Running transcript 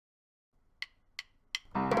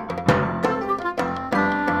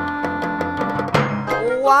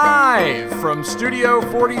Live from Studio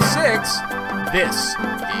 46, this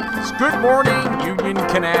is Good Morning Union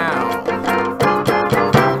Canal.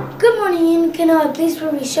 Good morning, Union Canal. Please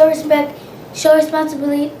remember, show respect, show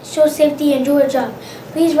responsibility, show safety, and do our job.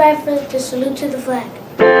 Please rise for the salute to the flag.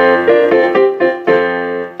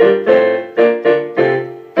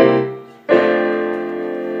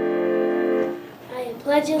 I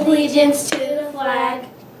pledge allegiance to the flag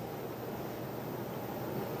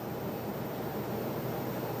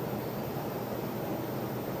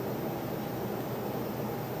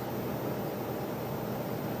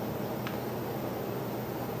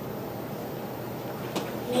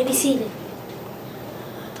You may be seated.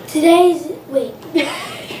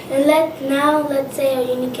 Let's say our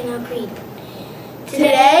Union Canal Creed.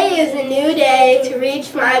 Today is a new day to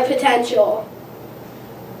reach my potential.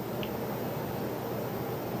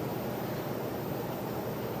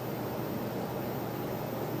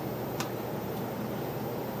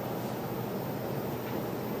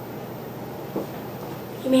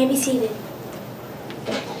 You may be seated.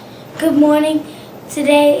 Good morning.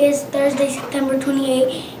 Today is Thursday, September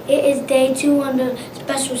 28th. It is day 2 on the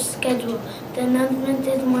special schedule. The announcements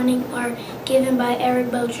this morning are given by Eric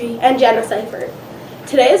Beltry and Jenna Seifert.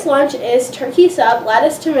 Today's lunch is turkey sub,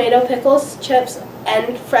 lettuce, tomato, pickles, chips,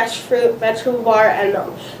 and fresh fruit, vegetable bar, and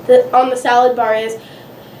milk. On the salad bar is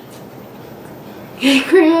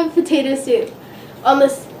cream of potato soup. On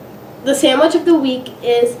the sandwich of the week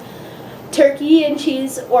is turkey and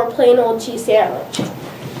cheese or plain old cheese sandwich.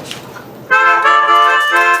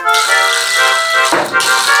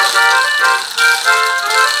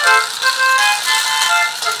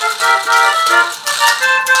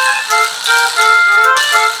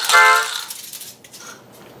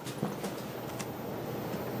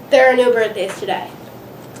 There are no birthdays today.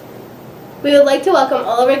 We would like to welcome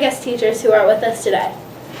all of our guest teachers who are with us today.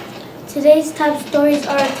 Today's top stories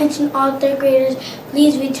are attention all third graders.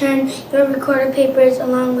 Please return your recorder papers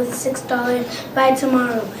along with $6 by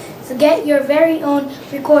tomorrow. So get your very own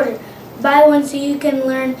recorder. Buy one so you can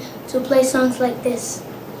learn to play songs like this.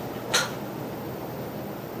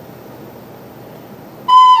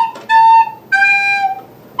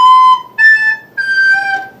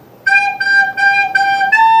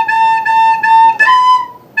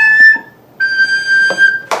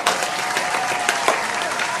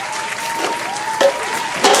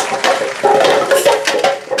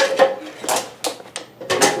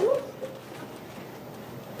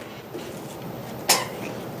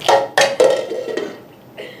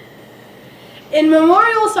 In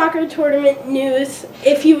Memorial Soccer Tournament news,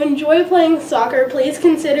 if you enjoy playing soccer, please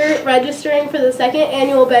consider registering for the second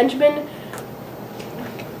annual Benjamin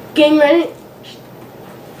Gingrich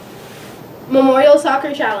Memorial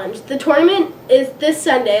Soccer Challenge. The tournament is this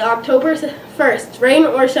Sunday, October 1st, rain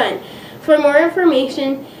or shine. For more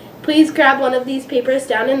information, please grab one of these papers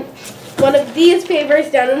down in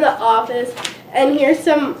the office. And here's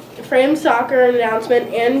some framed soccer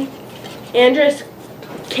announcement and Andres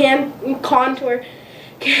Contour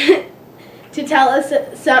to tell us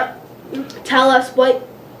what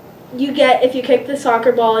you get if you kick the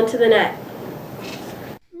soccer ball into the net.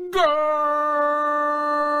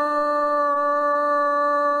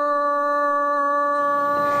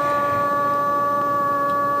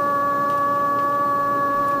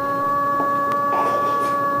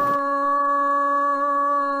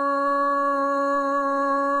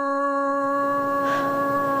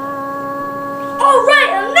 All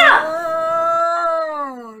right, enough!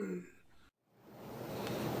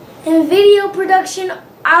 In video production,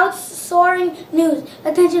 outsourcing news.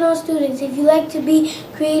 Attention all students, if you like to be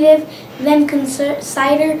creative, then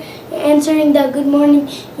consider answering the Good Morning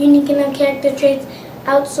Union Canal character traits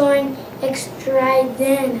outsourcing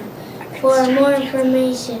extravaganza. For more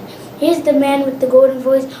information, here's the man with the golden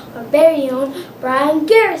voice, our very own Brian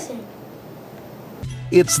Garrison.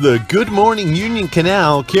 It's the Good Morning Union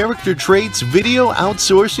Canal Character Traits Video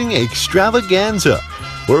Outsourcing Extravaganza.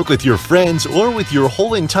 Work with your friends or with your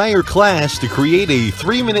whole entire class to create a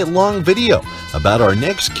 3-minute long video about our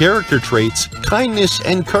next character traits, kindness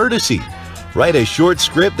and courtesy. Write a short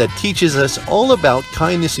script that teaches us all about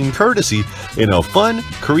kindness and courtesy in a fun,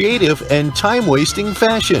 creative, and time-wasting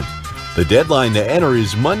fashion. The deadline to enter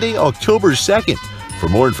is Monday, October 2nd. For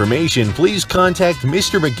more information, please contact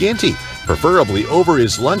Mr. McGinty, preferably over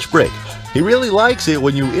his lunch break. He really likes it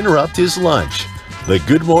when you interrupt his lunch. The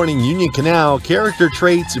Good Morning Union Canal Character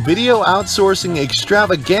Traits Video Outsourcing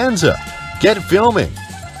Extravaganza. Get filming!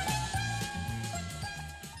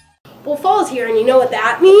 Well, fall's here, and you know what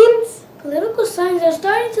that means? Political signs are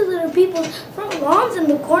starting to litter people's front lawns in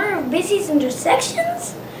the corner of busy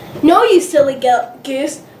intersections? No, you silly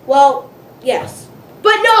goose. Well, yes.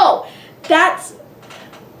 But no, that's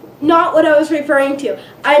not what I was referring to.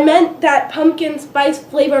 I meant that pumpkin spice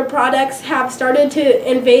flavored products have started to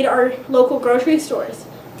invade our local grocery stores.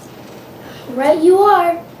 Right you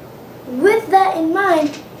are. With that in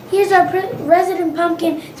mind, here's our resident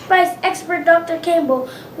pumpkin spice expert, Dr. Campbell,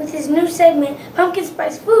 with his new segment, Pumpkin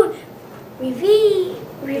Spice Food Reviews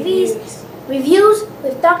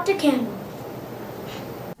with Dr. Campbell.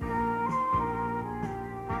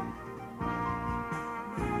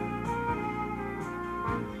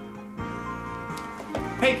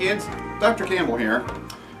 Hey kids, Dr. Campbell here.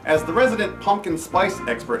 As the resident pumpkin spice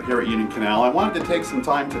expert here at Union Canal, I wanted to take some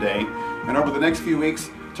time today and over the next few weeks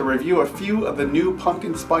to review a few of the new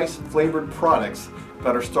pumpkin spice flavored products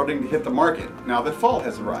that are starting to hit the market now that fall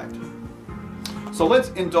has arrived. So let's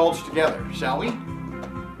indulge together, shall we?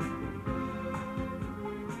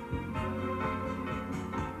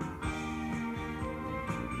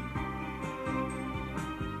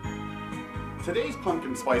 Today's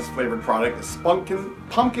pumpkin spice flavored product is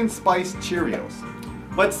Pumpkin Spice Cheerios.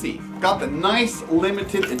 Let's see, got the nice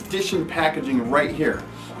limited edition packaging right here.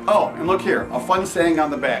 Oh, and look here, a fun saying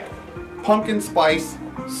on the back. Pumpkin spice,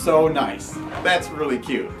 so nice. That's really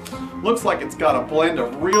cute. Looks like it's got a blend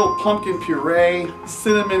of real pumpkin puree,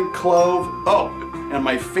 cinnamon, clove, oh, and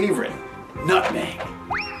my favorite, nutmeg.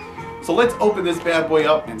 So let's open this bad boy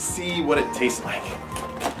up and see what it tastes like.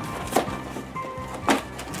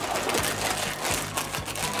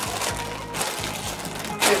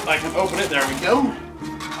 If I can open it, there we go.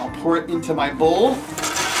 I'll pour it into my bowl.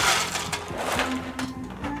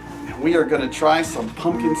 And we are going to try some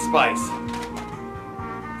pumpkin spice.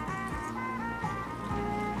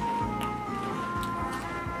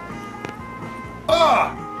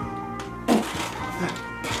 Ah!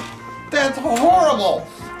 That's horrible!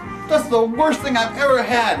 That's the worst thing I've ever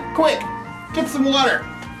had. Quick, get some water.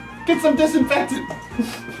 Get some disinfectant.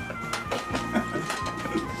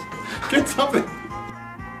 Get something.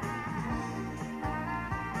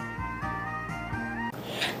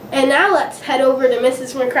 And now let's head over to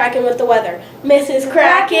Mrs. McCracken with the weather. Mrs.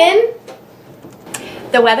 Kraken?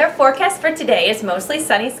 The weather forecast for today is mostly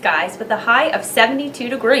sunny skies with a high of 72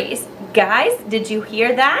 degrees. Guys, did you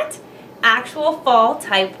hear that? Actual fall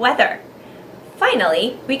type weather.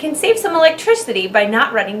 Finally, we can save some electricity by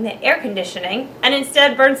not running the air conditioning and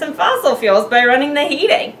instead burn some fossil fuels by running the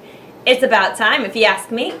heating. It's about time if you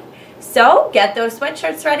ask me. So get those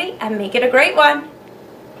sweatshirts ready and make it a great one.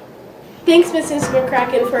 Thanks, Mrs.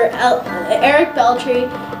 McCracken, for Eric Beltry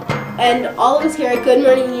and all of us here at Good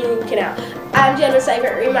Morning Union Canal. I'm Jenna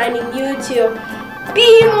Seibert reminding you to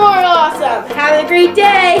be more awesome. Have a great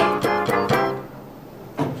day.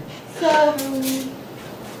 So,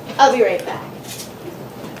 I'll be right back.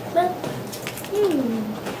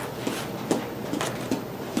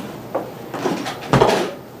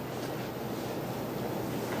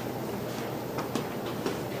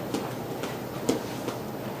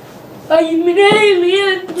 I'm an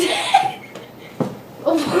alien.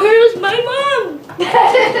 Where's my mom?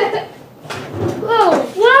 Whoa,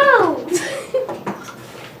 whoa.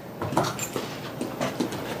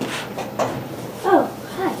 Oh,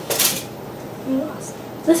 hi. I'm lost.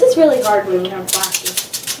 This is really hard when you have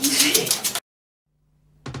glasses.